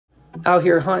Out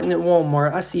here hunting at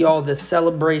Walmart, I see all the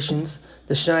celebrations,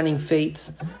 the shining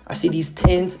fates. I see these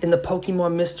tins in the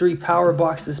Pokemon mystery power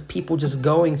boxes, people just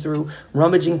going through,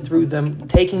 rummaging through them,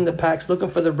 taking the packs, looking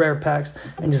for the rare packs,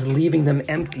 and just leaving them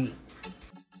empty.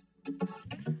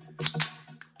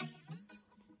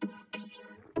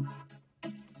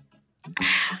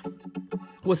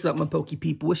 What's up, my Poke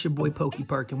people? It's your boy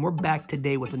PokeBeach, and we're back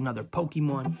today with another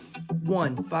Pokemon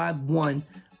 151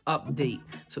 update.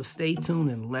 So stay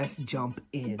tuned and let's jump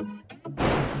in.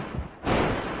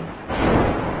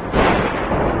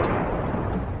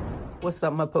 What's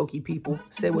up, my Poke people?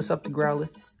 Say what's up to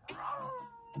Growlet.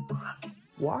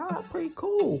 Wow, pretty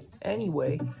cool.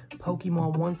 Anyway,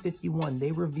 Pokemon 151,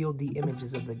 they revealed the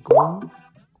images of the Gloom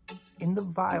and the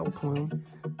Vileplume.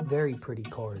 Very pretty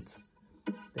cards.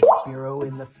 The Spearow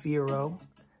and the Fearow.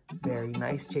 Very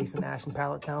nice. Chasing Ash and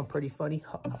Pallet Town. Pretty funny.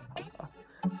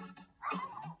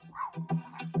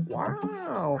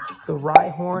 Wow. The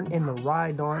Rhyhorn and the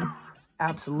Rhydon.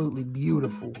 Absolutely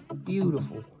beautiful.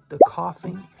 Beautiful. The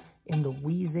Coughing and the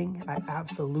Wheezing. I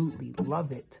absolutely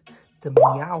love it. The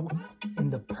Meowth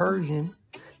and the Persian.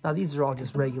 Now, these are all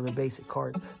just regular basic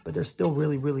cards, but they're still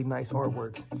really, really nice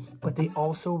artworks. But they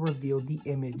also revealed the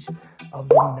image of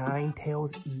the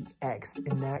Ninetales EX,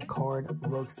 and that card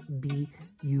looks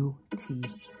beautiful.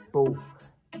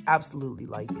 Absolutely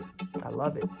like it. I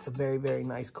love it. It's a very, very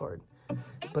nice card.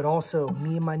 But also,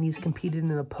 me and my niece competed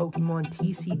in a Pokemon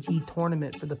TCG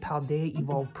tournament for the Paldea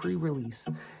Evolved pre-release.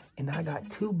 And I got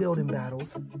 2 building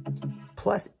battles,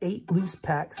 plus 8 loose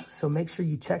packs. So make sure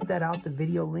you check that out. The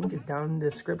video link is down in the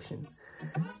description.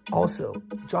 Also,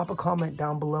 drop a comment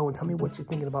down below and tell me what you're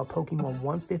thinking about Pokemon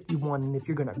 151. And if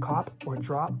you're going to cop or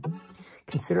drop,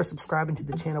 consider subscribing to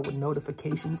the channel with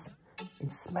notifications.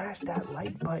 And smash that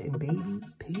like button, baby.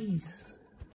 Peace.